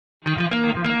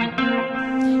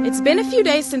It's been a few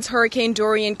days since Hurricane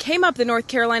Dorian came up the North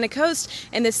Carolina coast,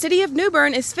 and the city of New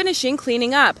Bern is finishing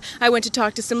cleaning up. I went to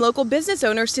talk to some local business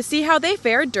owners to see how they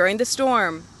fared during the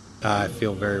storm. I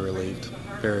feel very relieved,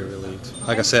 very relieved.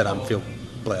 Like I said, I feel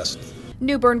blessed.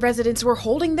 New Bern residents were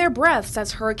holding their breaths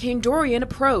as Hurricane Dorian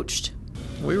approached.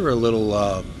 We were a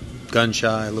little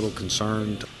gun-shy, a little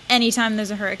concerned. Anytime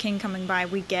there's a hurricane coming by,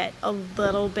 we get a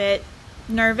little bit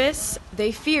nervous.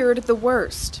 They feared the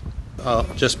worst.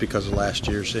 Just because of last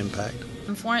year's impact.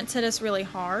 And Florence hit us really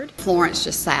hard. Florence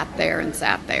just sat there and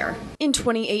sat there. In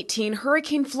 2018,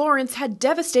 Hurricane Florence had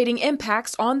devastating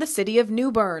impacts on the city of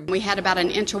New Bern. We had about an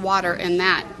inch of water in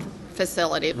that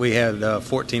facility. We had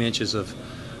 14 inches of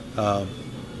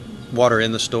water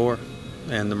in the store,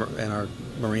 and our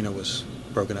marina was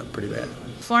broken up pretty bad.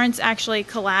 Florence actually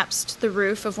collapsed the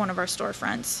roof of one of our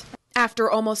storefronts.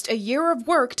 After almost a year of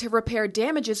work to repair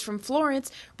damages from Florence,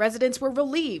 residents were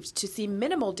relieved to see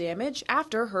minimal damage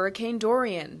after Hurricane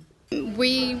Dorian.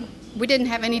 We didn't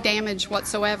have any damage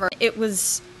whatsoever. It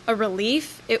was a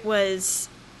relief. It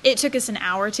took us an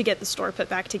hour to get the store put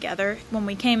back together. When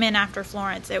we came in after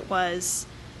Florence, it was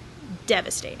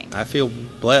devastating. I feel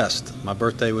blessed. My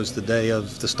birthday was the day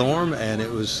of the storm, and it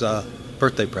was a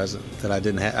birthday present that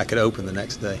I could open the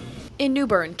next day. In New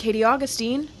Bern, Katie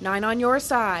Augustine, 9 on Your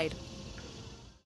Side.